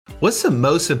What's the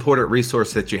most important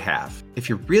resource that you have? If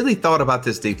you really thought about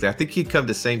this deeply, I think you'd come to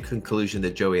the same conclusion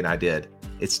that Joey and I did.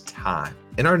 It's time.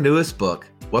 In our newest book,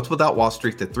 Wealth Without Wall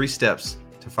Street, The 3 Steps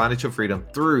to Financial Freedom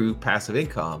Through Passive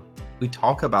Income, we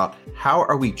talk about how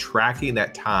are we tracking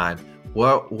that time?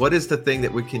 What is the thing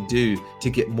that we can do to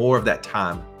get more of that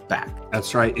time back?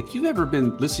 That's right. If you've ever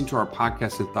been listening to our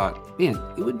podcast and thought, man,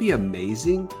 it would be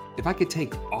amazing if I could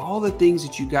take all the things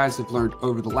that you guys have learned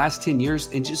over the last 10 years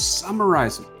and just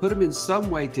summarize them, put them in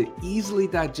some way to easily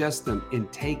digest them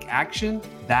and take action,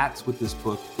 that's what this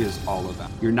book is all about.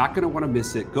 You're not going to want to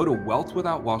miss it. Go to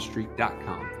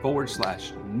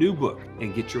wealthwithoutwallstreet.com/new book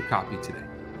and get your copy today.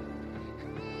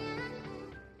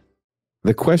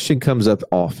 The question comes up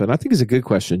often. I think it's a good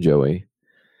question, Joey.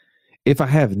 If I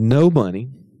have no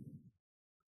money,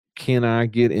 can I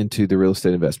get into the real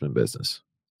estate investment business?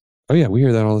 Oh, yeah. We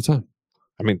hear that all the time.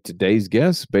 I mean, today's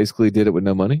guest basically did it with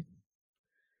no money.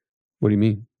 What do you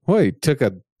mean? Well, he took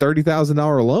a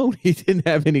 $30,000 loan. He didn't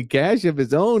have any cash of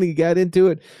his own. He got into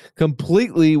it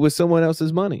completely with someone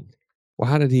else's money. Well,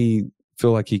 how did he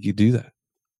feel like he could do that?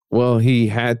 Well, he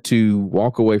had to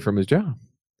walk away from his job.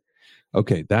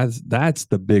 Okay, that's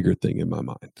the bigger thing in my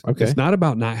mind. Okay. It's not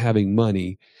about not having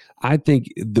money. I think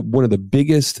one of the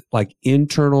biggest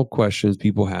internal questions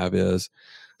people have is,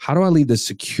 how do I leave the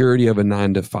security of a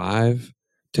 9-to-5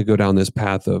 to go down this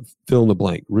path of fill in the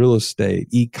blank, real estate,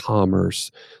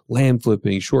 e-commerce, land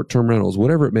flipping, short-term rentals,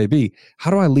 whatever it may be? How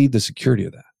do I leave the security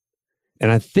of that?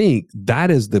 And I think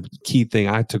that is the key thing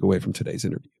I took away from today's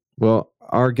interview. Well,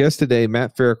 our guest today,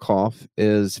 Matt Faircloth,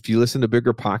 is, if you listen to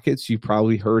Bigger Pockets, you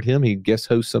probably heard him. He guest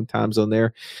hosts sometimes on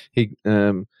there. He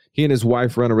and his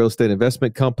wife run a real estate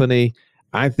investment company.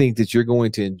 I think that you're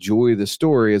going to enjoy the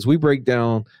story as we break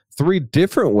down 3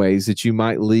 different ways that you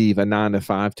might leave a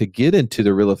 9-to-5 to get into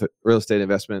the real estate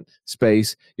investment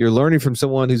space. You're learning from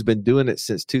someone who's been doing it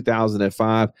since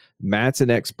 2005. Matt's an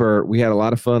expert. We had a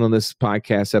lot of fun on this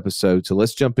podcast episode. So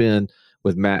let's jump in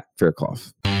with Matt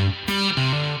Faircloth.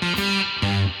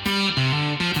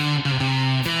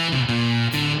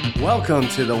 Welcome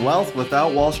to the Wealth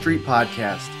Without Wall Street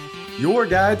podcast, your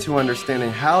guide to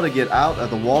understanding how to get out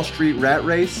of the Wall Street rat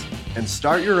race and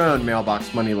start your own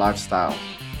mailbox money lifestyle.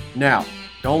 Now,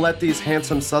 don't let these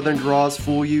handsome Southern draws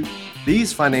fool you.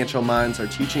 These financial minds are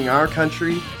teaching our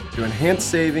country to enhance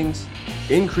savings,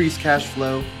 increase cash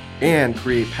flow, and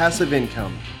create passive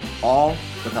income, all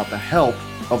without the help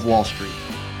of Wall Street.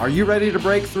 Are you ready to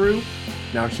break through?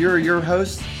 Now here are your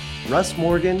hosts, Russ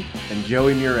Morgan and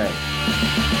Joey Murray.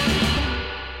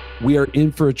 We are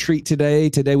in for a treat today.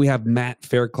 Today we have Matt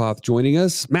Faircloth joining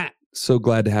us. Matt, so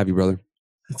glad to have you, brother.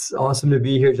 It's awesome to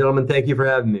be here, gentlemen. Thank you for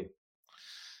having me.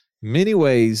 Many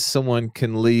ways someone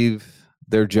can leave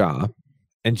their job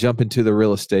and jump into the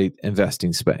real estate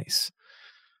investing space.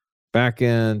 Back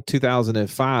in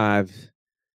 2005,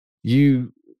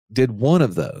 you did one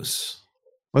of those.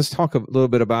 Let's talk a little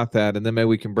bit about that, and then maybe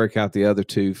we can break out the other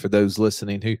 2 for those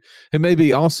listening who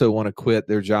maybe also want to quit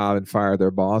their job and fire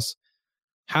their boss.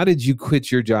 How did you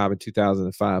quit your job in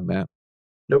 2005, Matt?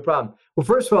 No problem. Well,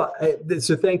 first of all,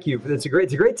 so thank you. It's a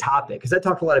great topic, because I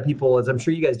talk to a lot of people, as I'm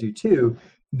sure you guys do too,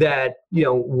 that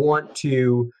want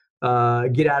to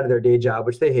get out of their day job,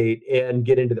 which they hate, and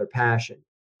get into their passion.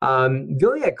 The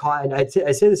only thing I caught, and I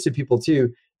say this to people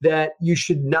too, that you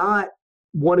should not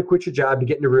want to quit your job to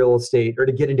get into real estate or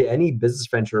to get into any business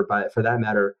venture, for that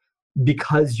matter,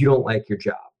 because you don't like your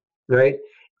job, right?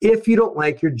 If you don't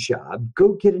like your job,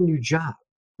 go get a new job.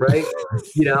 Right?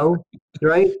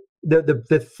 Right?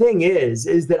 The thing is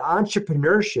that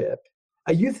entrepreneurship,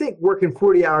 you think working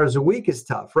 40 hours a week is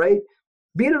tough, right?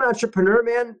 Being an entrepreneur,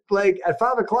 man, at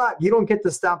 5 o'clock, you don't get to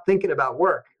stop thinking about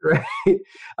work, right?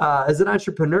 As an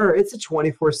entrepreneur, it's a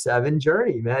 24/7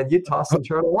 journey, man. You toss and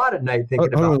turn a lot at night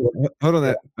thinking about work. Hold on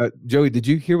that. Joey, did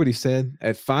you hear what he said?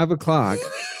 At 5 o'clock,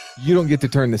 you don't get to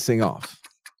turn this thing off.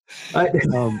 I don't think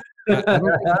you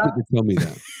could tell me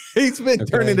that. He's been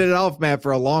turning it off, Matt,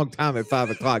 for a long time at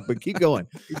 5 o'clock, but keep going.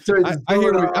 I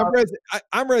hear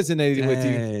I'm resonating with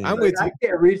you. I'm with you. I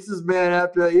can't reach this man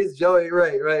after he's Joey.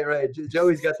 Right.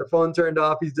 Joey's got the phone turned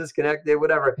off. He's disconnected,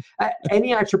 whatever.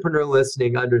 Any entrepreneur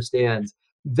listening understands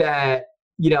that,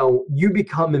 you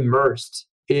become immersed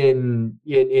in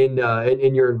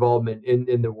your involvement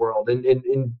in the world,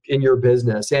 in your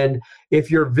business. And if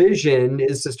your vision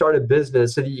is to start a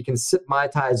business so that you can sip Mai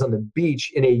Tais on the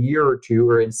beach in a year or 2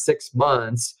 or in 6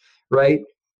 months, right?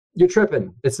 You're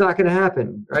tripping. It's not going to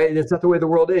happen, right? It's not the way the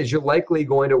world is. You're likely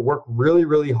going to work really,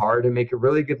 really hard and make a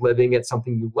really good living at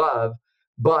something you love.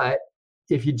 But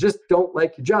if you just don't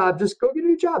like your job, just go get a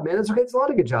new job, man. It's okay. There's a lot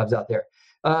of good jobs out there.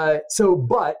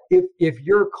 But if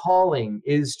your calling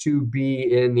is to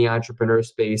be in the entrepreneur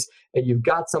space and you've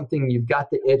got something, you've got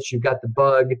the itch, you've got the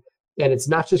bug, and it's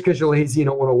not just because you're lazy, you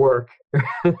don't want to work,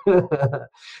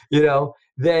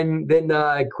 then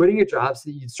quitting your job so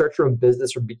that you start your own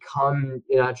business or become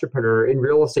an entrepreneur in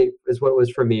real estate is what it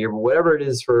was for me, or whatever it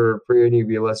is for any of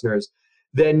your listeners.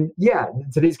 Then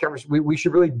today's conversation, we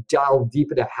should really delve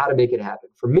deep into how to make it happen.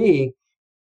 For me,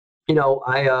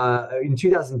 I in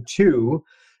 2002,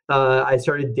 I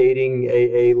started dating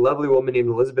a lovely woman named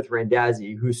Elizabeth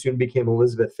Randazzi, who soon became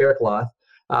Elizabeth Faircloth,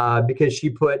 because she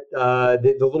put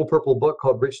the little purple book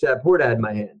called Rich Dad Poor Dad in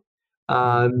my hand.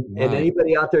 And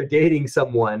anybody out there dating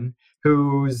someone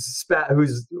who's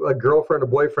a girlfriend or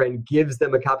boyfriend gives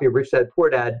them a copy of Rich Dad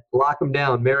Poor Dad, lock them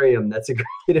down, marry them. That's a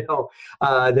great,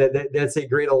 that's a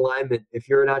great alignment. If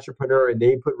you're an entrepreneur and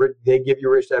they give you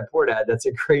Rich Dad Poor Dad, that's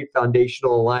a great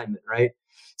foundational alignment, right?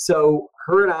 So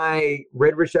her and I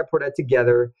read Rich Dad Poor Dad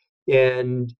together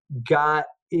and got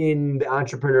in the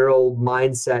entrepreneurial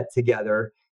mindset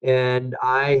together. And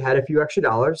I had a few extra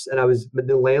dollars, and I was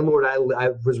the landlord. I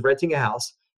was renting a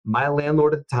house. My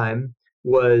landlord at the time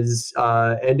was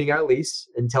ending our lease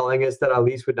and telling us that our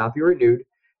lease would not be renewed.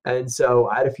 And so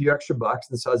I had a few extra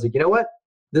bucks. And so I was like, you know what?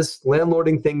 This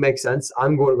landlording thing makes sense.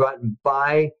 I'm going to go out and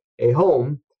buy a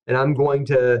home, and I'm going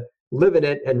to live in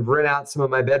it and rent out some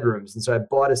of my bedrooms. And so I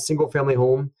bought a single family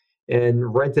home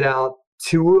and rented out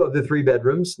 2 of the 3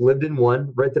 bedrooms, lived in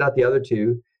one, rented out the other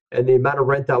 2. And the amount of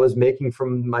rent I was making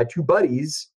from my 2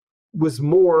 buddies was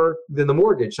more than the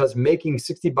mortgage. So I was making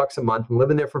 $60 a month and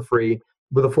living there for free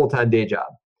with a full-time day job.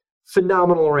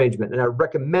 Phenomenal arrangement. And I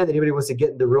recommend that anybody who wants to get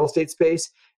into the real estate space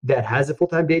that has a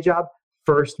full-time day job,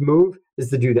 first move is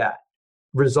to do that.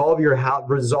 If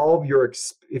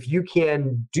you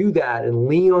can do that and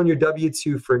lean on your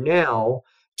W-2 for now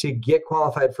to get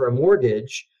qualified for a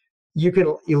mortgage, you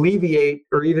can alleviate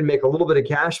or even make a little bit of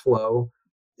cash flow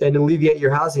and alleviate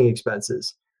your housing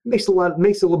expenses. It makes it a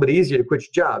little bit easier to quit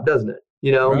your job, doesn't it?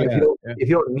 Right. If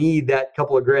you don't need that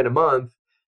couple of grand a month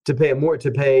to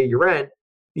pay your rent,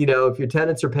 if your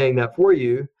tenants are paying that for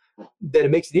you, then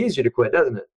it makes it easier to quit,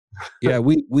 doesn't it? Yeah,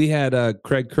 we had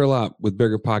Craig Curlop with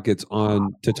Bigger Pockets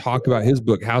on to talk about his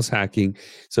book, House Hacking.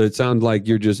 So it sounds like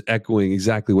you're just echoing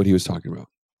exactly what he was talking about.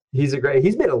 He's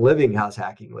made a living house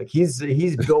hacking. Like he's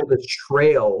built a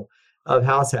trail of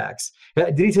house hacks.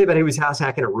 Did he tell you about he was house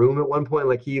hacking a room at one point?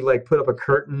 Like he put up a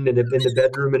curtain in the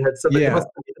bedroom and had somebody else.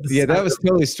 Yeah, that was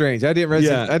totally strange. I didn't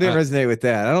resonate with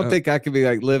that. I don't think I could be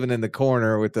like living in the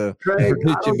corner with the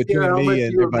partition between me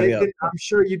and everybody else. I'm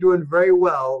sure you're doing very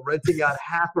well renting out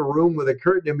half a room with a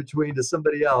curtain in between to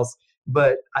somebody else,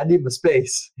 but I need my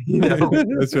space.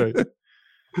 That's right.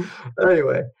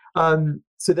 Anyway,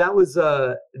 so that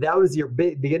was your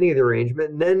beginning of the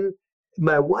arrangement, and then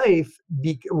my wife,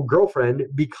 girlfriend,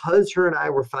 because her and I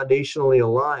were foundationally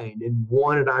aligned and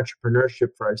wanted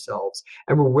entrepreneurship for ourselves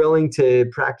and were willing to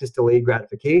practice delayed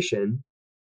gratification,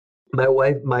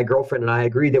 my girlfriend and I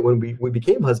agreed that when we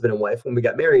became husband and wife, when we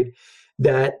got married,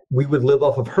 that we would live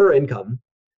off of her income.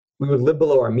 We would live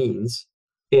below our means,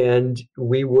 and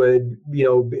we would,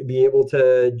 be able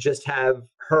to just have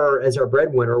her as our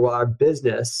breadwinner while our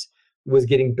business was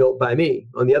getting built by me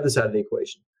on the other side of the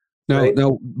equation.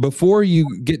 Now, before you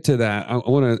get to that, I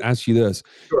want to ask you this.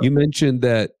 Sure. You mentioned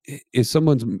that if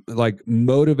someone's like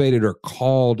motivated or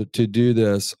called to do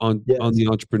this on the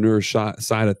entrepreneur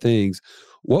side of things,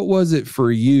 what was it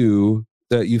for you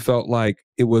that you felt like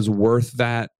it was worth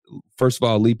that? First of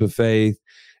all, a leap of faith.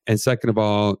 And second of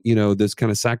all, this kind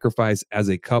of sacrifice as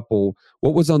a couple.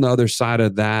 What was on the other side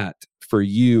of that for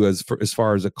you as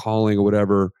far as a calling or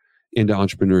whatever into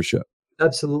entrepreneurship?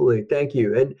 Absolutely. Thank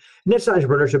you. And that's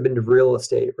entrepreneurship into real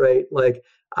estate, right? Like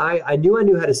I knew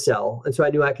how to sell. And so I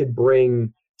knew I could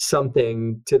bring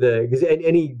something because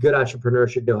any good entrepreneur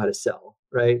should know how to sell,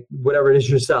 right? Whatever it is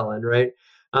you're selling, right?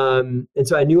 And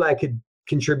so I knew I could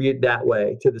contribute that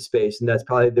way to the space. And that's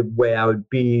probably the way I would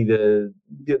be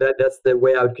that's the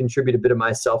way I would contribute a bit of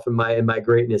myself and my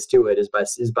greatness to it is by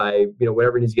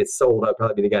whatever needs to get sold, I'd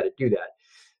probably be the guy to do that.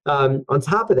 On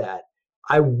top of that,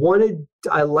 I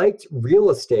liked real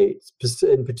estate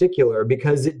in particular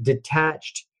because it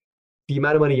detached the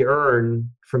amount of money you earn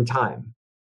from time,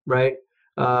 right?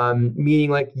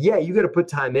 Meaning you got to put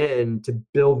time in to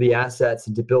build the assets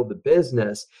and to build the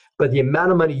business, but the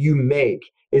amount of money you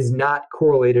make is not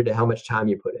correlated to how much time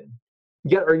you put in.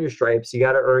 You got to earn your stripes. You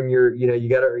got to earn your, you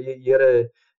got to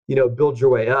build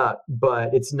your way up,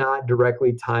 but it's not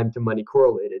directly time to money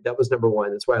correlated. That was number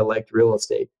one. That's why I liked real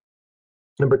estate.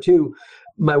 Number two,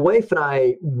 my wife and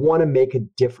I want to make a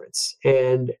difference,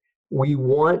 and we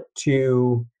want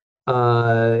to,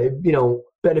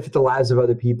 benefit the lives of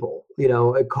other people.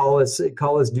 Call us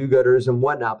do-gooders and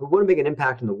whatnot, but we want to make an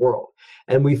impact in the world.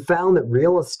 And we found that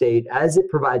real estate, as it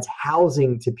provides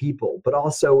housing to people, but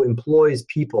also employs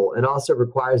people and also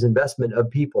requires investment of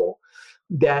people,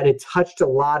 that it touched a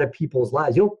lot of people's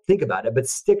lives. You don't think about it, but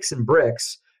sticks and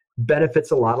bricks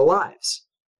benefits a lot of lives.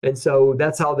 And so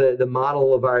that's how the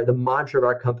model of the mantra of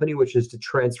our company, which is to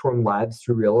transform lives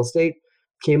through real estate,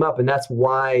 came up. And that's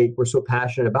why we're so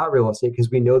passionate about real estate,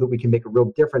 because we know that we can make a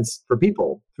real difference for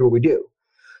people through what we do.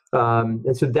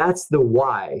 And so that's the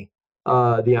why,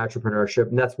 the entrepreneurship,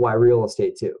 and that's why real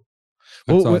estate too.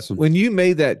 That's well, awesome. When you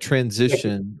made that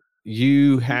transition,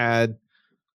 you had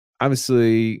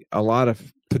obviously a lot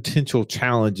of potential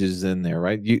challenges in there,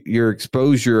 right? Your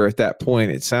exposure at that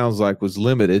point, it sounds like, was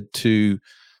limited to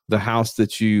the house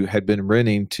that you had been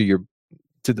renting to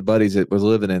the buddies that was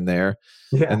living in there.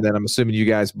 Yeah. And then I'm assuming you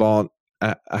guys bought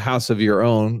a house of your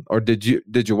own, or did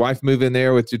your wife move in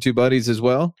there with your two buddies as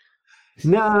well?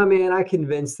 No, man, I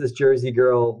convinced this Jersey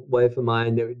girl, wife of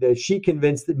mine, that she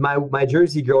convinced that my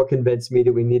Jersey girl convinced me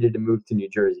that we needed to move to New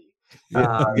Jersey.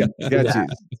 Got you.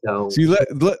 So you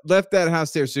left that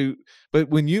house there. So, but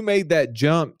when you made that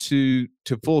jump to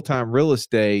full-time real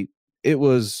estate, it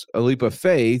was a leap of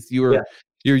faith.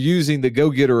 You're using the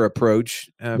go-getter approach.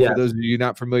 For those of you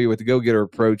not familiar with the go-getter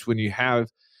approach, when you have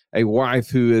a wife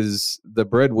who is the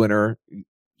breadwinner,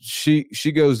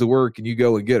 she goes to work and you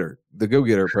go and get her, the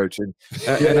go-getter approach. And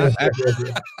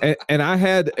I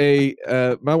had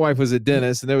my wife was a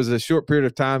dentist, and there was a short period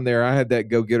of time there I had that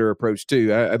go-getter approach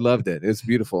too. I loved it. It's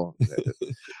beautiful.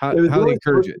 How do you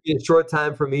encourage it? A short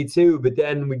time for me too, but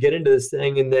then we get into this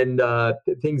thing, and then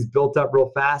things built up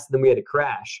real fast, and then we had to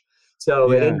crash.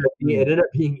 So it ended up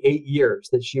being 8 years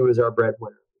that she was our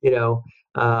breadwinner,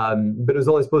 but it was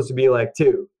only supposed to be like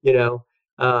 2,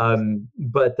 and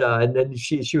then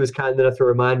she was kind enough to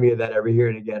remind me of that every here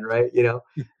and again, right?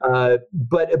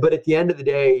 But at the end of the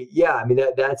day, I mean,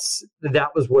 that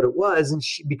was what it was, and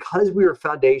because we were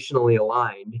foundationally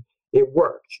aligned, it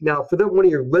worked. Now, for one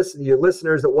of your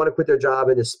listeners that want to quit their job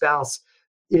and the spouse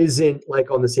isn't like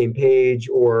on the same page,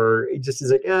 or it just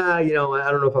is like, I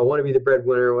don't know if I want to be the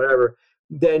breadwinner or whatever,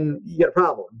 then you got a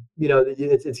problem.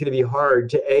 It's going to be hard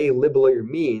to live below your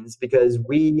means, because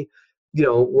we're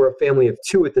a family of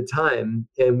 2 at the time,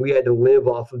 and we had to live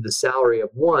off of the salary of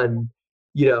 1,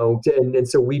 and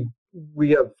so we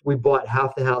bought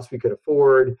half the house we could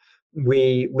afford.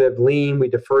 We lived lean, we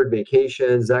deferred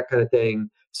vacations, that kind of thing,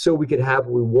 so we could have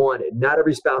what we wanted. Not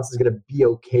every spouse is going to be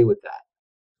okay with that,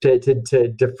 to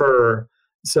defer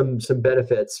some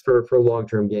benefits for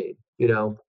long-term gain,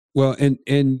 Well,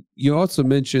 and you also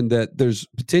mentioned that there's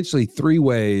potentially 3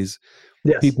 ways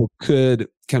people could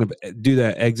kind of do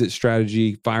that exit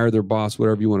strategy, fire their boss,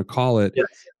 whatever you want to call it. Yes.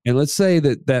 And let's say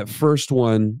that first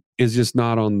one is just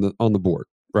not on the board,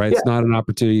 right? It's not an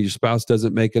opportunity. Your spouse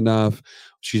doesn't make enough.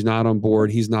 She's not on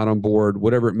board. He's not on board,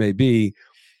 whatever it may be.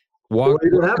 Or you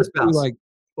don't have a spouse.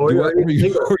 Or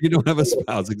you don't have a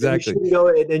spouse. Exactly.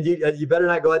 And you better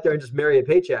not go out there and just marry a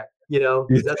paycheck,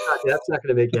 because that's not going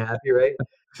to make you happy, right?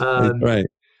 Right.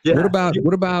 Yeah.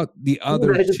 What about the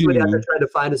other 2? Just out there trying to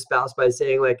find a spouse by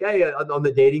saying like, hey, on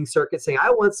the dating circuit, saying I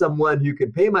want someone who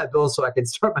can pay my bills so I can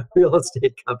start my real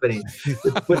estate company.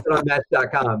 Put it on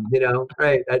Match.com,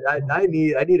 right? I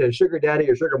need a sugar daddy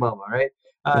or sugar mama, right?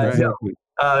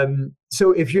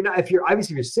 So if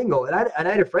you're single, and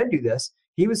I had a friend do this.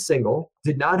 He was single,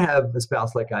 did not have a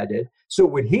spouse like I did. So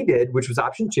what he did, which was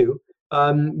option 2,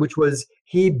 which was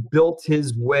he built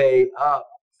his way up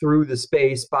through the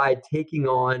space by taking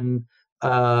on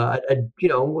like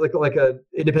a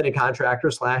independent contractor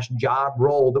 / job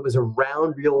role that was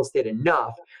around real estate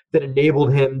enough that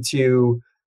enabled him to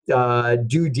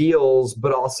do deals,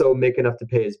 but also make enough to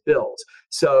pay his bills.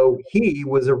 So he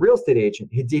was a real estate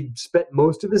agent. He spent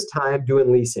most of his time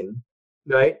doing leasing,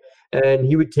 right? And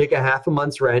he would take a half a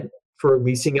month's rent for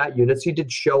leasing out units. He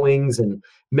did showings and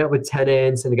met with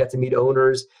tenants and got to meet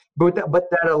owners. But what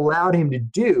that allowed him to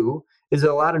do is it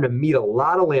allowed him to meet a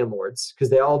lot of landlords, because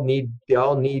they all need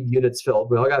units filled.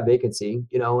 We all got vacancy,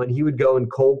 and he would go and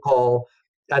cold call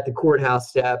at the courthouse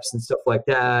steps and stuff like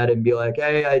that, and be like,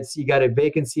 hey, I see you got a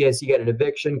vacancy. I see you got an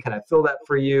eviction. Can I fill that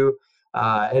for you?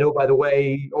 And oh, by the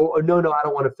way, no, I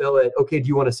don't want to fill it. Okay, do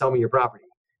you want to sell me your property?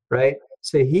 Right?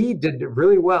 So he did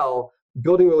really well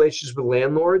building relationships with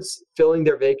landlords, filling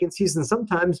their vacancies, and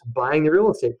sometimes buying the real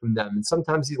estate from them. And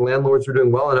sometimes these landlords were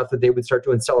doing well enough that they would start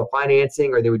doing seller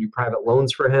financing, or they would do private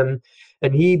loans for him.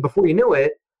 And he, before you knew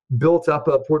it, built up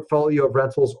a portfolio of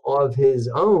rentals of his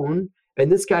own.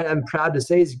 And this guy, I'm proud to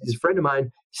say, is a friend of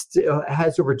mine,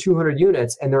 has over 200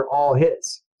 units, and they're all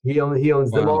his. He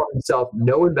owns them all himself,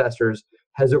 no investors,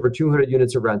 has over 200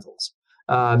 units of rentals.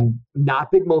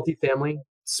 Not big multifamily,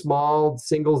 small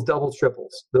singles, doubles,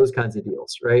 triples, those kinds of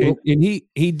deals, right? And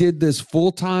he did this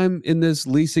full time in this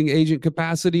leasing agent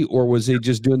capacity, or was he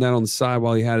just doing that on the side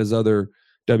while he had his other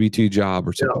W-2 job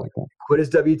or something like that? Quit his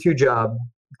W-2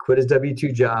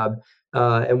 job,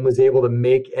 and was able to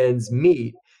make ends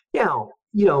meet. Now,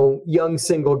 young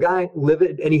single guy,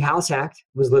 and he house hacked,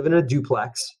 was living in a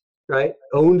duplex, right?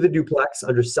 Owned the duplex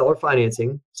under seller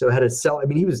financing. So had to sell. I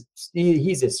mean,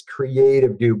 he's this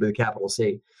creative dude with a capital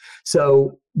C.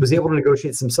 So was able to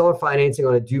negotiate some seller financing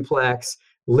on a duplex,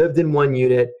 lived in one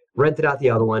unit, rented out the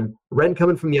other one. Rent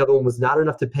coming from the other one was not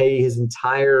enough to pay his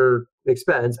entire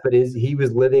expense, but he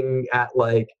was living at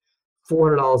like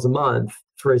 $400 a month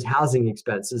for his housing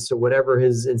expenses. So whatever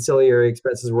his ancillary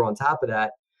expenses were on top of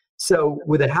that. So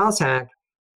with a house hack,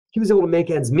 he was able to make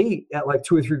ends meet at like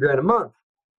 $2 or $3 grand a month.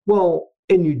 Well,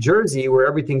 in New Jersey, where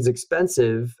everything's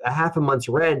expensive, a half a month's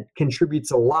rent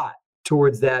contributes a lot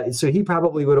towards that. So he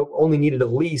probably would have only needed a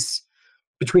lease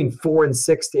between 4 and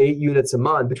 6 to 8 units a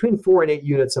month, between 4 and 8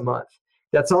 units a month.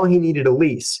 That's all he needed a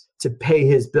lease to pay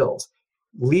his bills.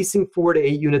 Leasing 4 to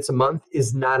 8 units a month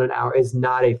is not a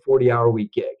 40-hour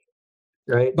week gig,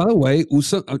 right? By the way,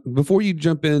 before you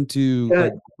jump into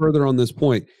further on this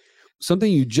point,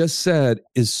 something you just said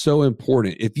is so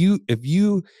important. If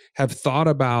you have thought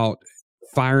about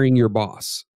firing your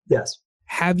boss, yes,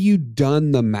 have you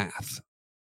done the math?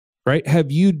 Right?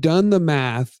 Have you done the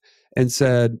math and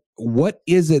said, what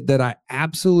is it that I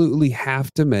absolutely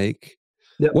have to make?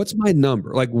 Yep. What's my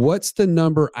number? Like, what's the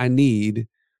number I need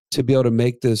to be able to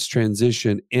make this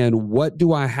transition? And what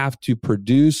do I have to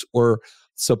produce or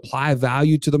supply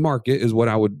value to the market is what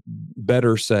I would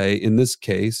better say in this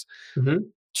case,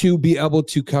 to be able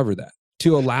to cover that,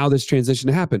 to allow this transition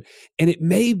to happen. And it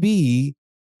may be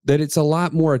that it's a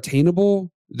lot more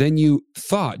attainable than you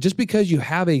thought. Just because you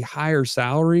have a higher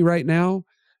salary right now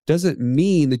doesn't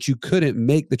mean that you couldn't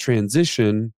make the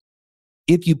transition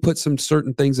if you put some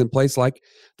certain things in place, like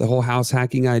the whole house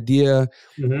hacking idea,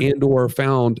 and or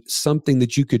found something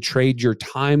that you could trade your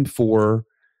time for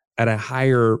at a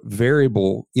higher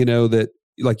variable, that,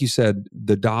 like you said,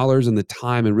 the dollars and the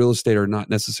time and real estate are not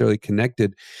necessarily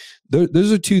connected.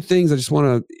 Those are two things I just want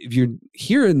to, if you're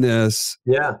hearing this,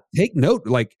 take note.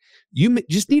 Like, you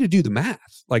just need to do the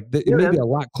math. Like, it may be a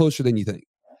lot closer than you think.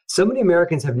 So many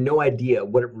Americans have no idea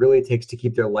what it really takes to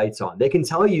keep their lights on. They can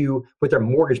tell you what their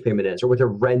mortgage payment is, or what their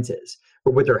rent is,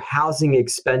 or what their housing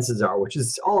expenses are, which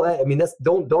is all that. I mean,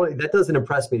 that doesn't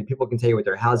impress me that people can tell you what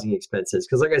their housing expense is,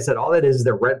 because, like I said, all that is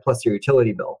their rent plus their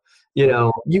utility bill.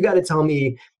 You got to tell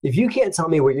me, if you can't tell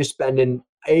me what you're spending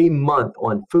a month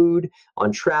on food,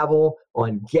 on travel,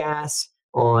 on gas,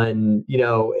 on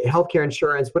healthcare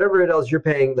insurance, whatever else you're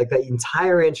paying, like that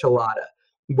entire enchilada,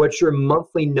 what your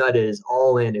monthly nut is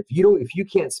all in. If you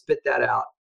can't spit that out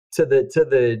to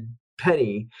the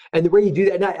penny, and the way you do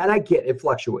that, and I get it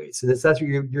fluctuates, and that's what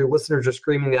your listeners are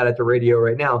screaming that at the radio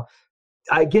right now.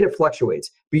 I get it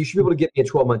fluctuates, but you should be able to get me a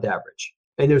 12-month average.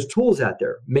 And there's tools out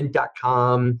there,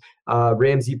 Mint.com,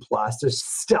 Ramsey Plus.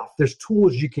 There's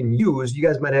tools you can use. You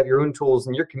guys might have your own tools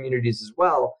in your communities as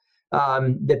well,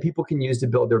 that people can use to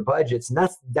build their budgets. And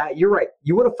that you're right.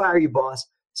 You want to fire your boss.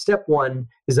 Step one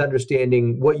is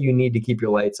understanding what you need to keep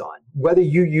your lights on. Whether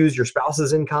you use your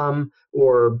spouse's income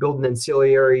or build an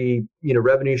ancillary,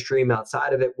 revenue stream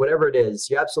outside of it, whatever it is,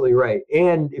 you're absolutely right.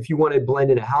 And if you want to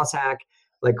blend in a house hack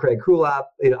like Craig Kulap,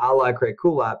 a la Craig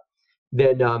Kulap,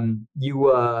 then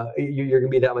you're going to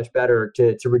be that much better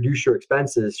to reduce your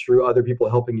expenses through other people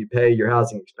helping you pay your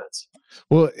housing expense.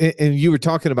 Well, and you were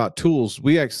talking about tools.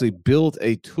 We actually built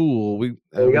a tool. We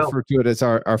refer to it as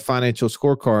our financial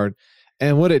scorecard.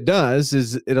 And what it does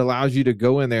is it allows you to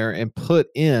go in there and put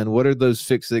in, what are those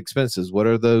fixed expenses? What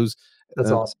are those, that's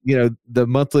awesome. The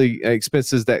monthly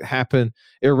expenses that happen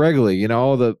irregularly,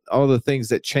 all the things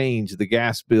that change, the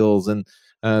gas bills and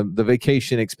the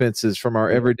vacation expenses from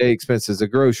our everyday expenses, the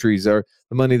groceries, or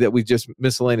the money that we just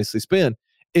miscellaneously spend.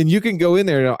 And you can go in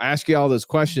there and it'll ask you all those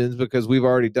questions because we've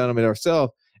already done them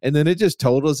ourselves. And then it just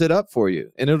totals it up for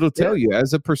you. And it'll tell you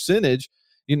as a percentage,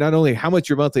 not only how much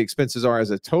your monthly expenses are as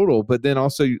a total, but then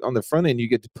also on the front end, you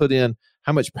get to put in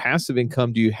how much passive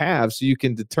income do you have, so you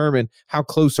can determine how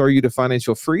close are you to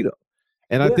financial freedom.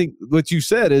 And I think what you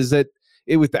said is that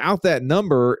without that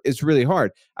number, it's really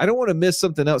hard. I don't want to miss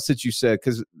something else that you said,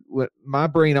 because my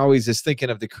brain always is thinking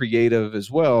of the creative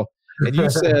as well. And you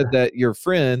said that your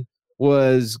friend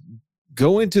was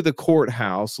going to the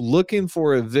courthouse looking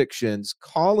for evictions,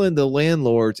 calling the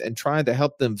landlords and trying to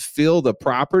help them fill the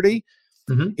property.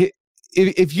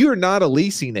 If you're not a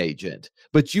leasing agent,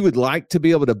 but you would like to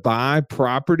be able to buy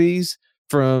properties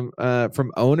from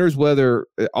owners, whether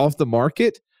off the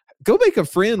market, go make a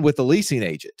friend with a leasing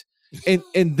agent.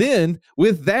 And then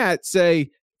with that,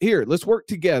 say, here, let's work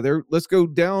together. Let's go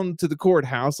down to the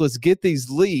courthouse. Let's get these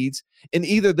leads. And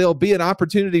either there'll be an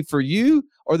opportunity for you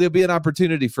or there'll be an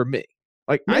opportunity for me.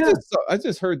 Like, yeah. I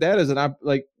just heard that as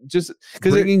just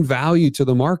because bringing value to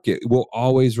the market will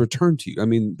always return to you. I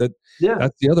mean, that's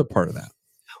the other part of that.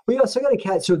 We also got a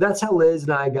cat. So that's how Liz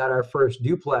and I got our first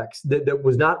duplex. That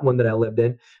was not one that I lived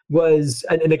in.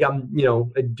 And again,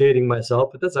 I'm dating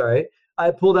myself, but that's all right. I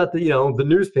pulled out the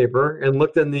newspaper and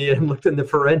looked in the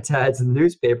for rent ads in the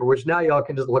newspaper, which now y'all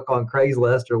can just look on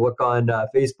Craigslist or look on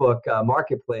Facebook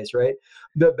Marketplace, right?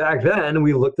 But back then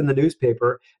we looked in the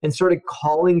newspaper and started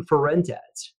calling for rent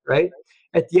ads, right?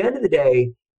 At the end of the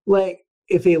day, like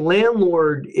if a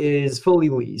landlord is fully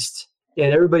leased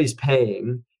and everybody's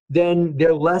paying, then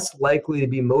they're less likely to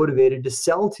be motivated to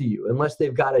sell to you unless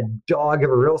they've got a dog of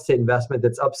a real estate investment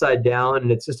that's upside down and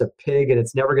it's just a pig and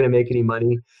it's never going to make any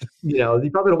money. You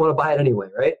probably don't want to buy it anyway,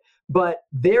 right? But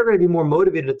they're going to be more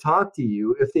motivated to talk to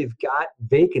you if they've got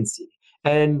vacancy.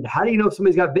 And how do you know if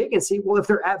somebody's got vacancy? Well, if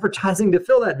they're advertising to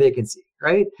fill that vacancy,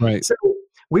 right? Right. So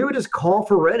we would just call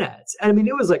for rent ads. And I mean,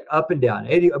 it was like up and down.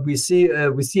 We see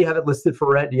have it listed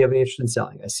for rent. Do you have any interest in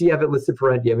selling? I see you have it listed for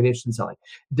rent. Do you have any interest in selling?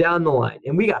 Down the line.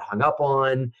 And we got hung up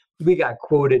on. We got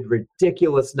quoted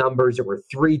ridiculous numbers that were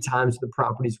 3 times the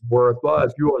property's worth. Well,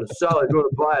 if you want to sell it, if you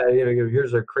want to buy it,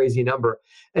 here's a crazy number.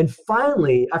 And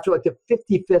finally, after like the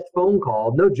 55th phone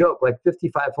call, no joke, like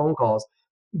 55 phone calls,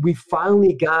 we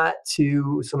finally got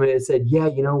to somebody that said, yeah,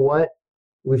 you know what?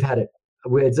 We've had it.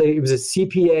 It was a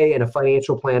CPA and a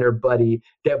financial planner buddy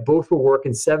that both were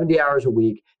working 70 hours a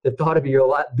week that thought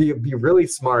it'd be really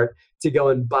smart to go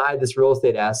and buy this real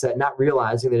estate asset, not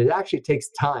realizing that it actually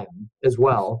takes time as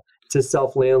well to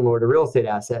self-landlord a real estate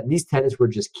asset. And these tenants were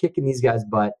just kicking these guys'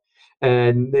 butt,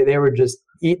 and they were just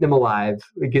eating them alive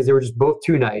because they were just both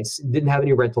too nice, didn't have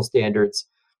any rental standards.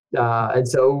 And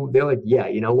so they're like, yeah,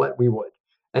 you know what, we would.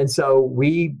 And so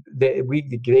they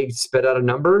spit out a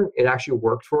number. It actually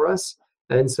worked for us.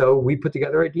 And so we put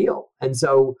together a deal. And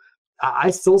so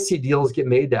I still see deals get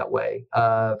made that way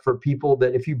for people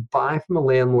that if you buy from a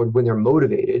landlord when they're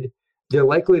motivated, they're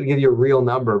likely to give you a real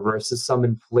number versus some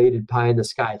inflated pie in the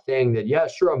sky thing that, yeah,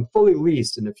 sure, I'm fully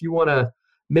leased. And if you want to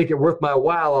make it worth my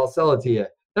while, I'll sell it to you.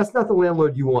 That's not the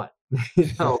landlord you want.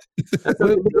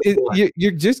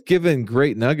 You're just giving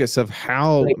great nuggets of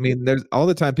how, I mean, there's all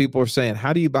the time people are saying,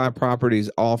 how do you buy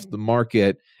properties off the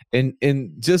market? And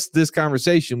in just this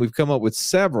conversation, we've come up with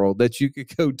several that you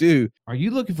could go do. Are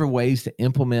you looking for ways to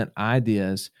implement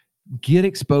ideas, get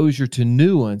exposure to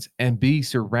new ones, and be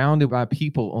surrounded by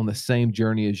people on the same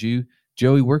journey as you?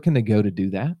 Joey, where can they go to do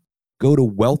that? Go to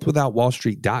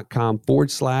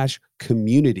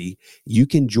wealthwithoutwallstreet.com/community. You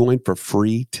can join for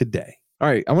free today. All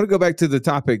right. I want to go back to the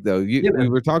topic, though. We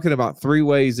were talking about 3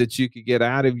 ways that you could get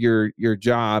out of your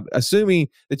job, assuming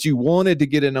that you wanted to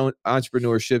get in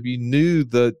entrepreneurship. You knew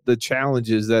the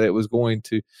challenges that it was going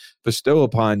to bestow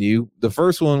upon you. The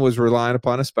first one was relying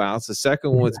upon a spouse. The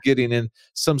second one was getting in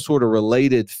some sort of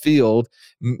related field,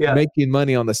 making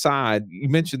money on the side. You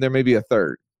mentioned there may be a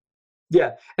third.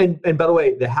 Yeah. And by the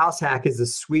way, the house hack is a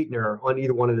sweetener on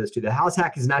either one of those two. The house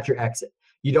hack is not your exit.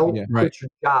 You don't quit your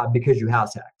job because you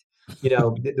house hacked.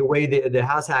 The way the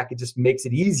house hack, it just makes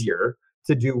it easier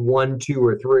to do 1, 2,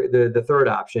 or 3, the third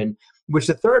option, which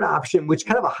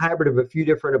kind of a hybrid of a few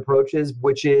different approaches,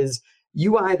 which is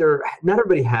you either, not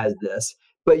everybody has this,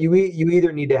 but you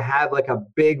either need to have like a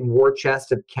big war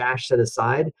chest of cash set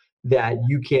aside that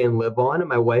you can live on. And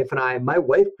my wife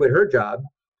quit her job.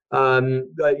 When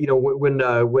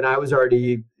I was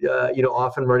already,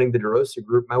 off and running the DeRosa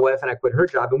Group, my wife and I quit her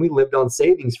job and we lived on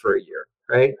savings for a year.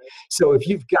 Right. So if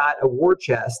you've got a war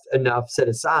chest enough set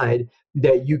aside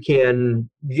that you can,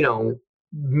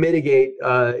 mitigate,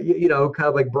 kind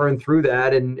of like burn through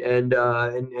that and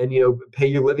pay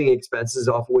your living expenses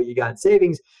off of what you got in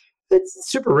savings,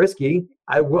 it's super risky.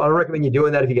 I don't recommend you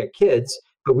doing that if you got kids,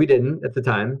 but we didn't at the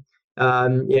time.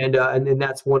 And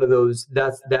that's one of those,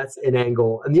 that's an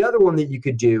angle. And the other one that you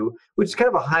could do, which is kind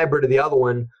of a hybrid of the other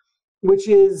one, which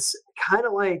is kind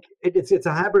of like, it's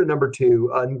a hybrid of number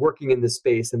 2 on working in this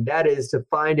space. And that is to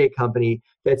find a company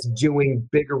that's doing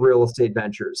bigger real estate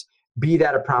ventures, be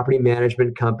that a property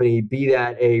management company, be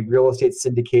that a real estate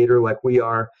syndicator like we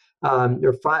are,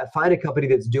 or find a company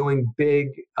that's doing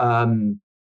big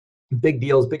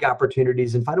deals, big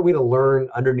opportunities, and find a way to learn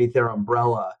underneath their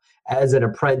umbrella as an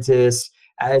apprentice,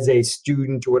 as a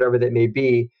student, or whatever that may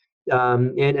be.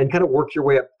 And kind of work your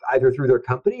way up either through their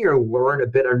company or learn a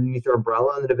bit underneath their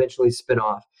umbrella and then eventually spin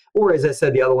off. Or as I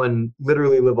said, the other one,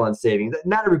 literally live on savings.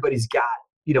 Not everybody's got,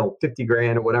 50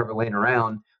 grand or whatever laying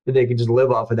around that they can just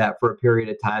live off of that for a period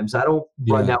of time. So I don't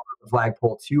run that with the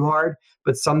flagpole too hard.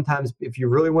 But sometimes if you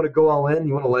really want to go all in,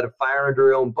 you want to let it fire under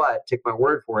your own butt, take my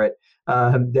word for it.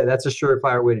 That's a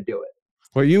surefire way to do it.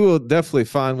 Well, you will definitely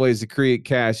find ways to create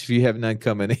cash if you have none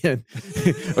coming in.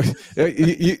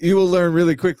 you will learn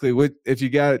really quickly if you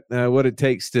got what it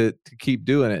takes to keep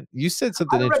doing it. You said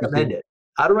something interesting.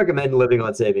 I don't recommend living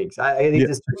on savings. I think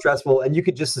it's too stressful, and you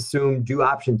could just assume do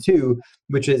option 2,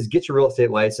 which is get your real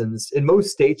estate license. In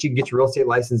most states, you can get your real estate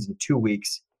license in 2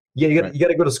 weeks. You got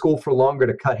to go to school for longer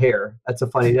to cut hair. That's a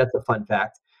fun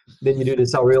fact than you do to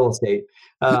sell real estate.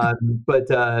 But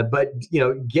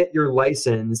get your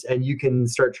license and you can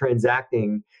start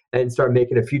transacting and start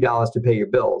making a few dollars to pay your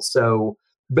bills. So,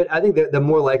 but I think that the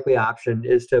more likely option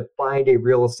is to find a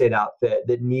real estate outfit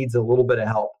that needs a little bit of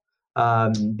help.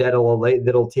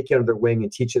 That'll take you under their wing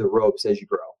and teach you the ropes as you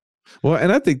grow. Well,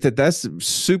 and I think that's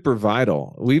super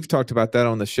vital. We've talked about that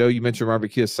on the show. You mentioned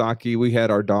Robert Kiyosaki. We had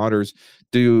our daughters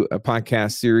do a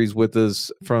podcast series with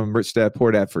us from Rich Dad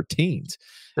Poor Dad for teens.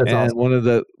 That's awesome. One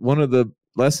of the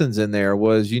lessons in there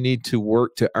was you need to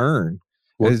work to earn.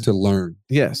 To learn.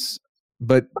 Yes.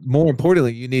 But more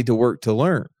importantly, you need to work to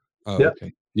learn. Oh,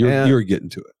 okay. You're getting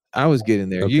to it. I was getting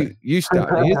there. Okay. You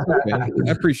stopped me. Okay.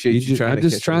 I appreciate you trying. I'm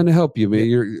just trying to help you, man.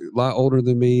 You're a lot older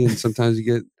than me, and sometimes you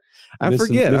get. I'm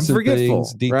forgetful.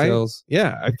 Things, details. Right?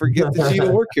 Yeah, I forget that you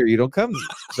don't work here. You don't come.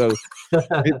 So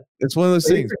it's one of those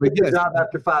things. But yes. Job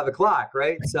after 5 o'clock,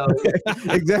 right? So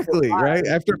exactly, right.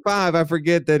 After 5, I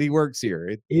forget that he works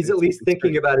here. He's at least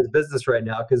thinking about his business right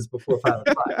now because it's before 5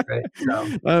 o'clock, right?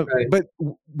 So, right. But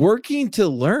working to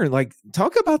learn,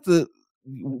 talk about the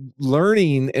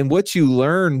learning and what you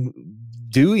learn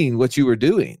doing what you were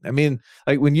doing. I mean,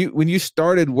 when you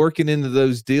started working into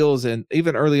those deals, and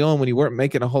even early on when you weren't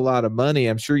making a whole lot of money,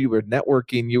 I'm sure you were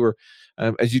networking. You were,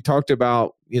 as you talked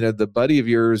about, the buddy of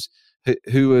yours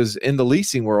who was in the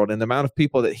leasing world and the amount of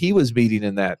people that he was meeting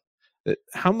in that.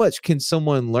 How much can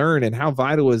someone learn, and how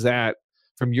vital is that,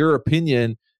 from your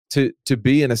opinion, to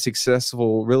being a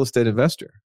successful real estate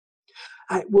investor?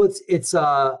 There's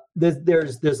a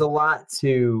lot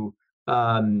to.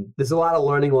 There's a lot of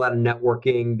learning, a lot of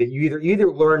networking that you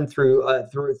either learn through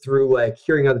like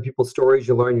hearing other people's stories,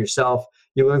 you learn yourself,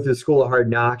 you learn through the School of Hard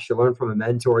Knocks, you learn from a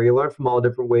mentor, you learn from all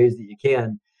different ways that you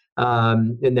can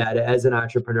in that as an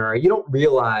entrepreneur. You don't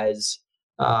realize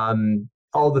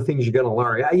all the things you're going to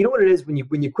learn. You know what it is when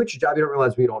you quit your job, you don't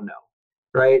realize what you don't know,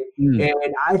 right?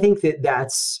 And I think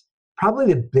that's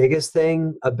probably the biggest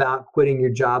thing about quitting your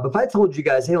job. If I told you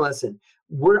guys, hey, listen,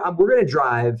 we're going to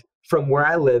drive from where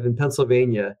I live in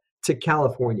Pennsylvania to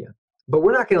California, but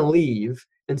we're not going to leave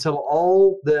until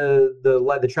all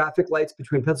the traffic lights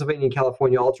between Pennsylvania and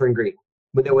California all turn green.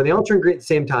 When they all turn green at the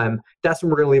same time, that's when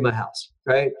we're going to leave my house,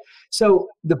 right? So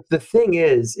the thing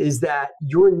is that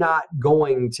you're not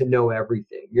going to know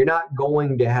everything. You're not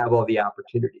going to have all the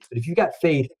opportunities. But if you've got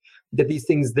faith that these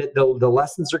things, that the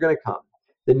lessons are going to come,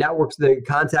 the networks, the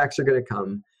contacts are going to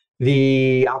come,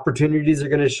 the opportunities are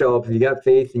going to show up. If you got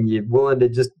faith and you're willing to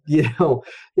just,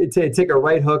 take a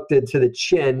right hook to the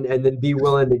chin and then be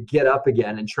willing to get up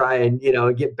again and try and,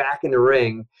 get back in the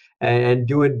ring and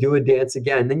do a dance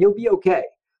again, then you'll be okay.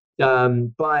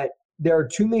 But there are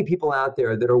too many people out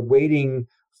there that are waiting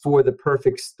for the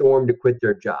perfect storm to quit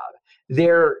their job.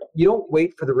 You don't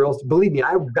wait for the real estate. Believe me,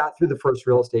 I got through the first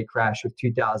real estate crash of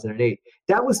 2008.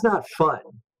 That was not fun.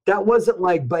 That wasn't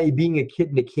like by being a kid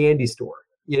in a candy store.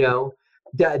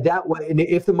 That way, and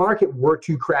if the market were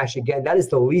to crash again, that is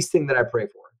the least thing that I pray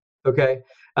for. Okay.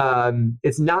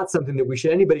 It's not something that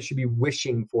anybody should be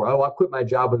wishing for. Oh, I'll quit my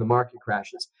job when the market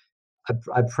crashes.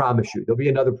 I promise you, there'll be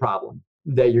another problem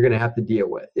that you're going to have to deal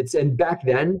with. And back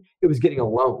then it was getting a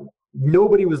loan.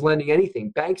 Nobody was lending anything.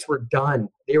 Banks were done.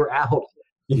 They were out.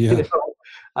 Yeah.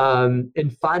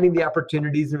 And finding the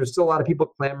opportunities. There's still a lot of people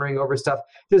clamoring over stuff.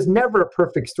 There's never a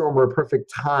perfect storm or a perfect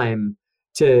time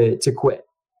to quit.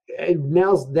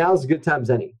 Now's as good time as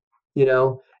any,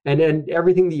 and then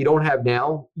everything that you don't have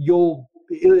now,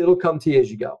 it'll come to you as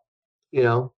you go,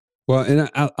 Well, and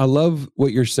I love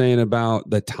what you're saying about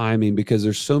the timing, because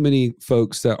there's so many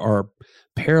folks that are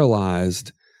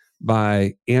paralyzed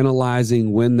by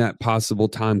analyzing when that possible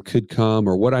time could come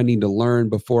or what I need to learn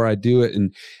before I do it.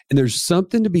 And there's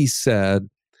something to be said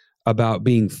about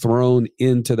being thrown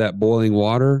into that boiling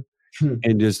water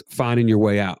and just finding your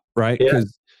way out, right?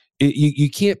 Because you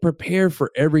can't prepare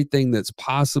for everything that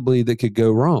could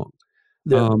go wrong.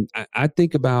 Yeah. I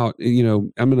think about,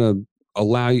 I'm going to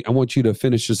I want you to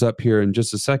finish this up here in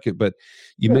just a second, but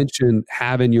you mentioned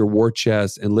having your war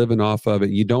chest and living off of it.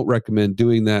 You don't recommend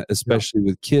doing that, especially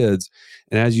with kids.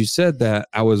 And as you said that,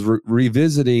 I was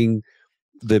revisiting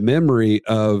the memory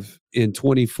of in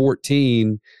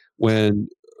 2014 when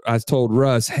I told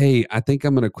Russ, hey, I think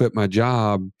I'm going to quit my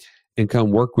job and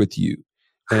come work with you.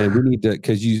 And we need to,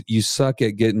 because you suck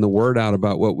at getting the word out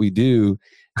about what we do,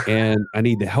 and I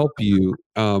need to help you.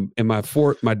 And my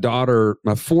fourth daughter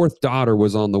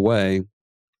was on the way,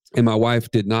 and my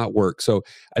wife did not work, so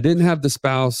I didn't have the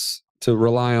spouse to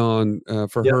rely on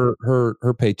for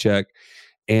her paycheck,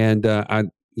 and I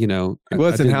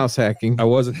wasn't house hacking. I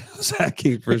wasn't house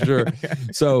hacking for sure.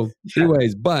 So,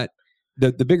 anyways, but.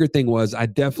 The bigger thing was I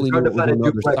definitely knew it was on the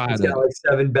other side. It's got like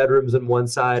 7 bedrooms on one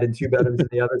side and 2 bedrooms on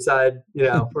the other side,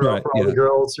 for all the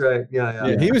girls, right?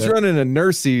 Yeah. He was running a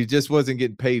nursery, just wasn't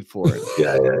getting paid for it.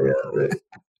 Yeah, right.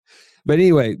 But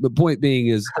anyway, the point being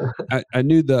is I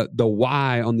knew the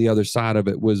why on the other side of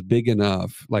it was big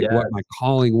enough. Like what my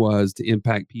calling was to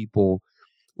impact people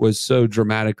was so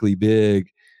dramatically big.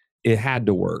 It had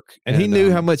to work. And he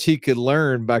knew how much he could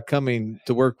learn by coming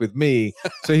to work with me.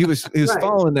 So he was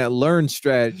following that learn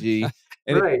strategy.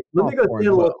 And let me go stand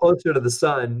a little closer to the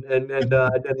sun and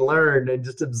learn and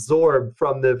just absorb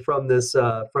from this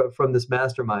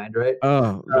mastermind, right?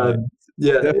 Oh,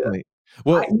 definitely. Yeah.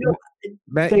 Well,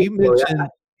 Matt, you mentioned.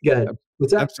 Go ahead.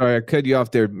 What's that? I'm sorry, I cut you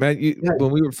off there, Matt. When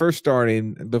we were first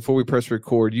starting, before we press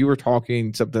record, you were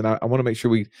talking something. I want to make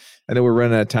sure I know we're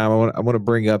running out of time. I want to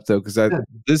bring up though, because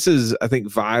this is, I think,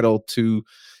 vital to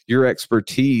your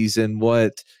expertise and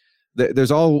what. There's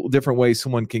all different ways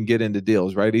someone can get into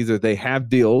deals, right? Either they have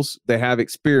deals, they have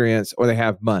experience, or they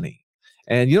have money,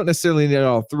 and you don't necessarily need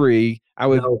all three. I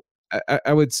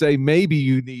would say maybe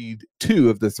you need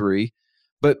 2 of the 3,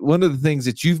 but one of the things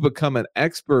that you've become an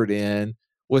expert in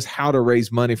was how to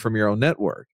raise money from your own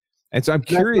network. And so I'm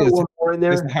curious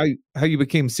as to how you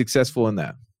became successful in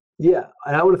that. Yeah.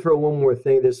 And I want to throw one more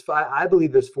thing. I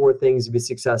believe there's 4 things to be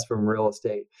successful in real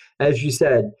estate. As you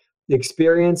said,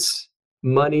 experience,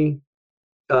 money,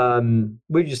 what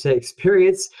did you say?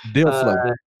 Experience, deal flow,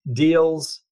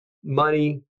 deals,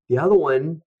 money. The other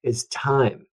one is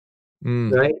time,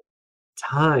 right?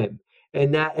 Time.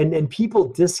 And people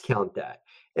discount that.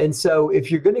 And so if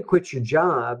you're going to quit your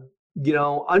job,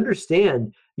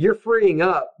 understand you're freeing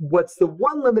up what's the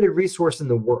one limited resource in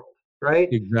the world, right?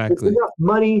 Exactly. There's enough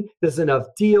money, there's enough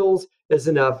deals, there's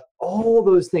enough all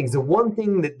those things. The one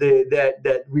thing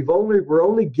that we're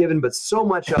only given but so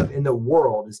much of in the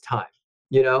world is time.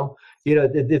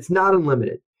 It's not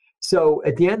unlimited. So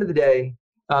at the end of the day,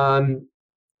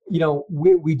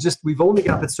 we've only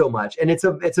got but so much, and it's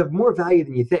of more value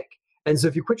than you think. And so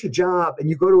if you quit your job and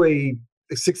you go to a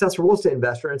successful real estate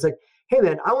investor, and it's like, hey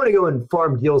man, I want to go and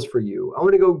farm deals for you. I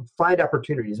want to go find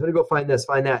opportunities. I want to go find this,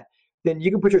 find that. Then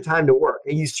you can put your time to work.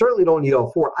 And you certainly don't need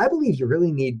all 4. I believe you really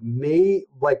need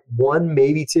 1,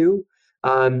 maybe 2.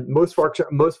 Most folks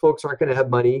aren't going to have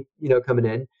money, coming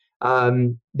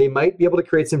in. They might be able to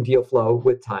create some deal flow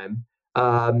with time.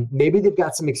 Maybe they've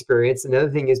got some experience. Another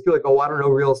thing is people like, oh, I don't know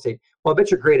real estate. Well, I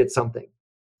bet you're great at something.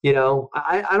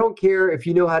 I don't care if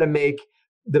you know how to make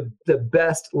the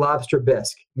best lobster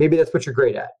bisque. Maybe that's what you're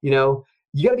great at. You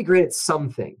got to be great at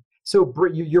something. So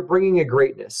you're bringing a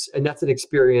greatness, and that's an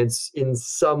experience in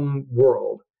some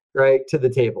world, right, to the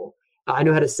table. I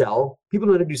know how to sell. People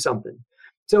know how to do something.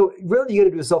 So really, you got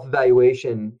to do a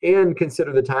self-evaluation and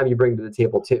consider the time you bring to the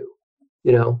table too.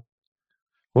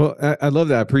 Well, I love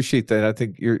that. I appreciate that. I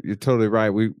think you're totally right.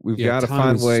 We've got to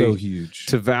find ways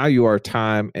to value our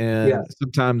time, and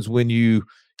sometimes when you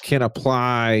can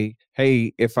apply,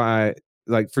 hey, if I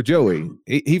like for Joey,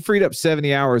 he freed up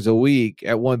 70 hours a week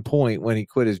at one point when he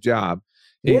quit his job.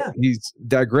 He's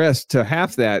digressed to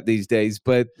half that these days,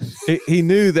 but he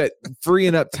knew that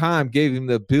freeing up time gave him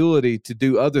the ability to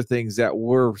do other things that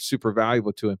were super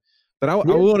valuable to him. But I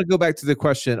want to go back to the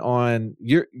question on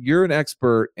you're an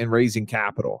expert in raising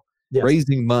capital,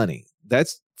 raising money.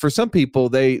 That's for some people,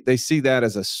 they see that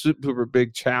as a super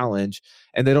big challenge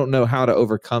and they don't know how to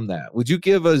overcome that. Would you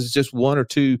give us just 1 or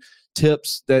 2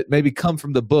 tips that maybe come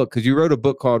from the book? Because you wrote a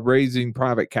book called Raising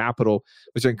Private Capital,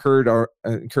 which I encourage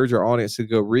our audience to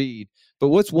go read. But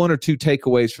what's 1 or 2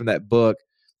 takeaways from that book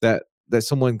that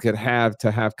someone could have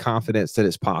to have confidence that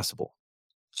it's possible?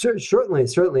 Sure,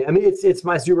 certainly. I mean, it's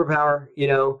my superpower,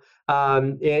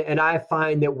 and I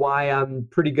find that why I'm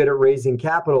pretty good at raising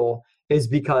capital is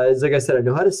because, like I said, I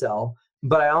know how to sell,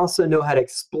 but I also know how to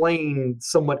explain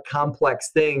somewhat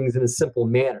complex things in a simple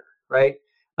manner, right?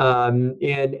 And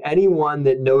anyone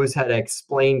that knows how to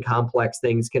explain complex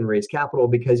things can raise capital,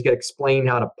 because you got to explain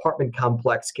how an apartment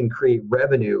complex can create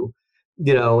revenue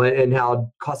and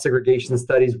how cost segregation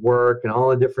studies work and all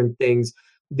the different things,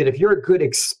 that if you're a good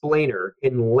explainer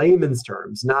in layman's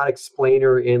terms, not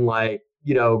explainer in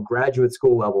graduate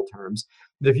school level terms,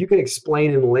 but if you can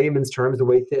explain in layman's terms the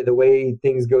way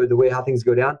things go, how things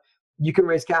go down, you can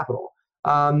raise capital.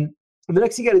 The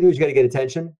next thing you got to do is you got to get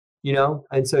attention,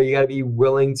 and so you got to be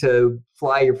willing to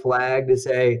fly your flag to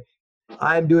say,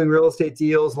 I'm doing real estate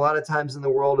deals. A lot of times in the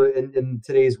world, in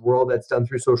today's world, that's done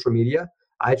through social media.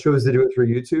 I chose to do it through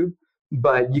YouTube,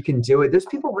 but you can do it. There's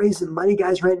people raising money,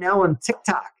 guys, right now on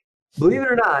TikTok. Believe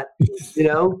it or not,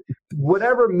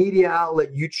 whatever media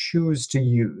outlet you choose to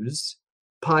use,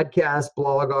 podcasts,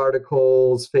 blog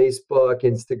articles, Facebook,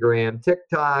 Instagram,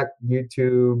 TikTok,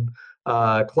 YouTube,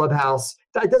 Clubhouse,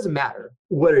 it doesn't matter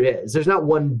what it is. There's not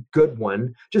one good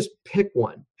one. Just pick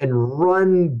one and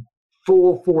run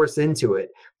full force into it.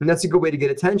 And that's a good way to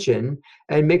get attention,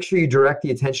 and make sure you direct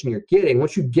the attention you're getting.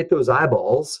 Once you get those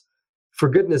eyeballs, for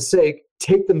goodness sake,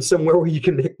 take them somewhere where you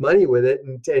can make money with it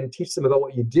and teach them about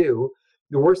what you do.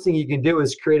 The worst thing you can do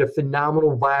is create a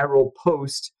phenomenal viral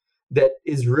post that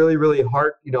is really, really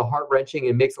heart-wrenching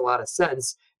and makes a lot of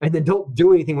sense, and then don't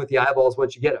do anything with the eyeballs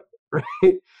once you get them,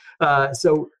 right?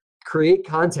 So create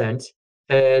content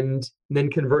and then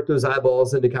convert those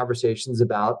eyeballs into conversations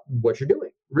about what you're doing,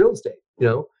 real estate,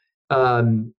 and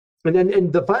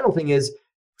the final thing is,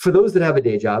 for those that have a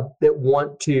day job that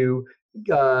want to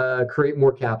create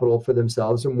more capital for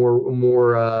themselves, or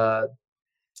more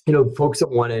folks that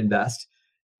want to invest.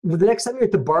 The next time you're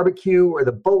at the barbecue or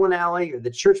the bowling alley or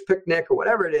the church picnic or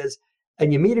whatever it is,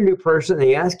 and you meet a new person and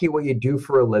they ask you what you do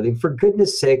for a living, for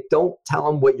goodness sake, don't tell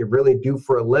them what you really do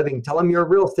for a living. Tell them you're a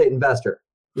real estate investor,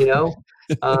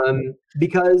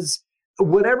 because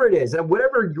whatever it is, and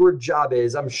whatever your job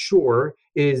is, I'm sure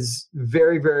is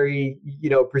very, very,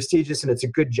 prestigious, and it's a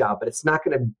good job, but it's not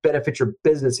going to benefit your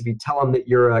business if you tell them that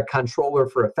you're a controller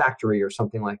for a factory or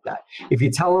something like that. If you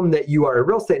tell them that you are a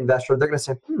real estate investor, they're going to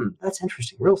say, that's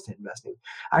interesting, real estate investing.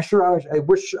 I sure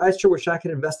wish I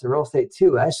could invest in real estate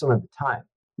too. I just don't have the time.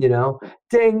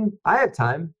 Ding, I have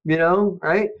time,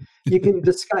 right? You can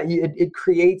discuss, it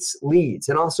creates leads,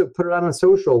 and also put it on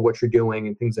social, what you're doing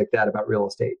and things like that about real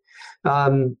estate.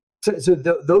 So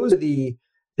those are the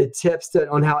tips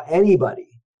on how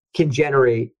anybody can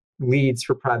generate leads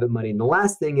for private money. And the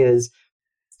last thing is,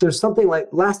 there's something like,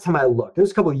 last time I looked, it was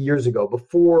a couple of years ago,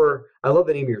 before, I love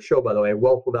the name of your show, by the way,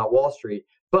 Wealth Without Wall Street,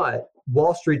 but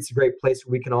Wall Street's a great place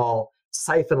where we can all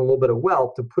siphon a little bit of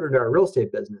wealth to put into our real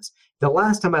estate business. The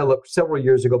last time I looked, several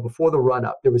years ago, before the run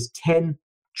up, there was 10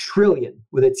 trillion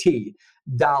with a T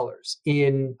dollars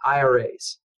in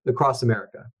IRAs across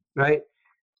America, right?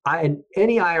 And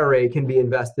any IRA can be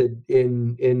invested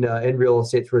in real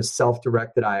estate through a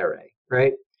self-directed IRA,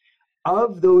 right?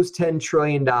 Of those $10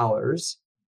 trillion,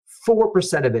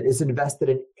 4% of it is invested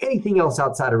in anything else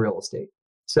outside of real estate.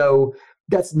 So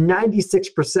that's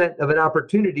 96% of an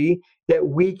opportunity that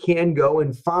we can go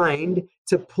and find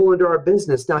to pull into our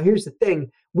business. Now, here's the thing.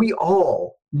 We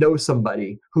all know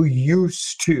somebody who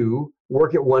used to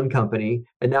work at one company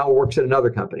and now works at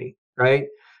another company, right?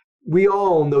 We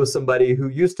all know somebody who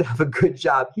used to have a good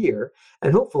job here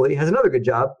and hopefully has another good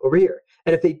job over here.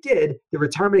 And if they did, the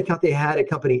retirement account they had at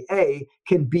company A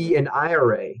can be an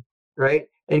IRA, right?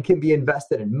 And can be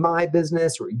invested in my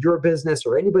business or your business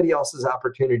or anybody else's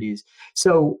opportunities.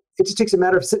 So it just takes a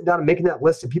matter of sitting down and making that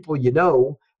list of people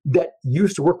that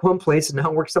used to work one place and now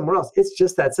work somewhere else. It's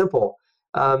just that simple.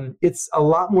 It's a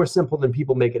lot more simple than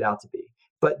people make it out to be.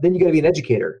 But then you got to be an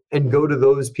educator and go to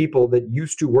those people that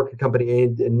used to work at company A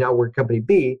and now work at company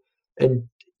B and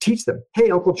teach them. Hey,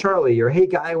 Uncle Charlie, or hey,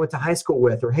 guy I went to high school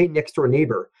with, or hey, next door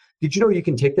neighbor. Did you know you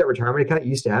can take that retirement account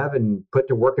you used to have and put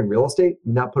to work in real estate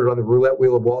and not put it on the roulette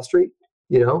wheel of Wall Street?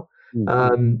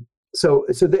 Mm-hmm. So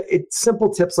it's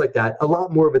simple tips like that. A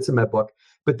lot more of it's in my book,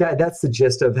 but that's the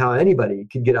gist of how anybody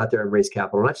can get out there and raise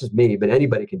capital. Not just me, but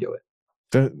anybody can do it.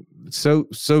 So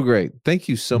great. Thank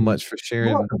you so much for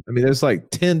sharing. I mean, there's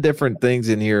like 10 different things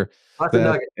in here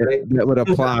that would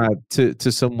apply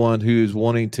to someone who's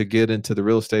wanting to get into the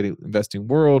real estate investing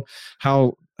world,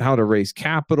 how to raise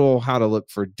capital, how to look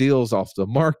for deals off the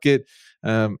market,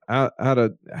 how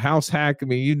to house hack. I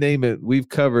mean, you name it, we've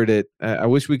covered it. I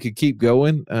wish we could keep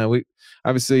going.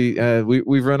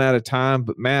 We've run out of time,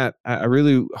 but Matt, I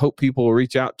really hope people will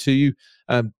reach out to you.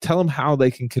 Tell them how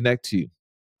they can connect to you.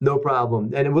 No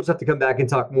problem. And we'll just have to come back and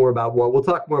talk more about we'll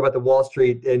talk more about the Wall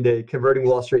Street and converting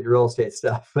Wall Street to real estate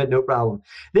stuff, but no problem.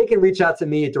 They can reach out to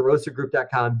me at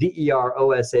derosagroup.com,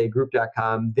 DEROSA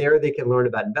group.com. There they can learn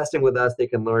about investing with us. They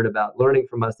can learn about learning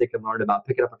from us. They can learn about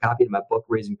picking up a copy of my book,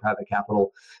 Raising Private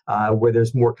Capital, where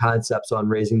there's more concepts on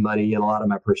raising money and a lot of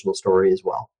my personal story as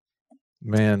well.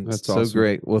 Man, That's so awesome.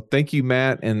 great. Well, thank you,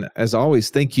 Matt. And as always,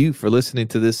 thank you for listening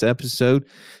to this episode.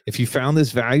 If you found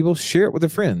this valuable, share it with a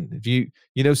friend. If you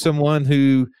know someone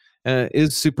who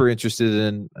is super interested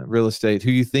in real estate,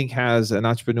 who you think has an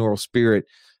entrepreneurial spirit,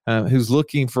 who's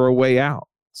looking for a way out,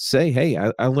 say, hey,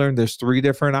 I learned there's 3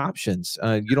 different options.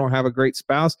 You don't have a great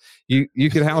spouse, you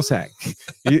could house hack.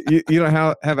 you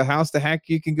don't have a house to hack,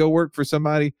 you can go work for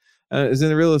somebody is in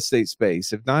the real estate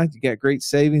space. If not, you got great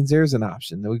savings, there's an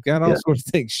option. We've got all sorts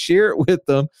of things. Share it with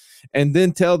them, and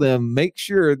then tell them, make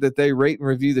sure that they rate and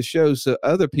review the show so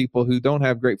other people who don't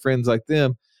have great friends like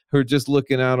them, who are just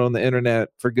looking out on the internet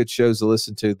for good shows to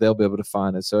listen to, they'll be able to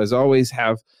find it. So as always,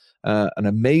 have an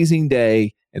amazing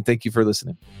day, and thank you for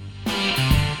listening.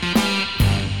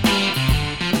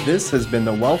 This has been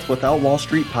the Wealth Without Wall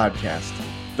Street podcast.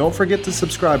 Don't forget to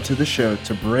subscribe to the show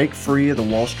to break free of the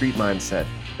Wall Street mindset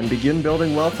and begin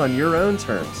building wealth on your own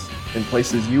terms in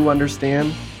places you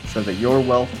understand so that your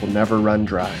wealth will never run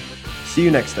dry. See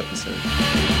you next episode.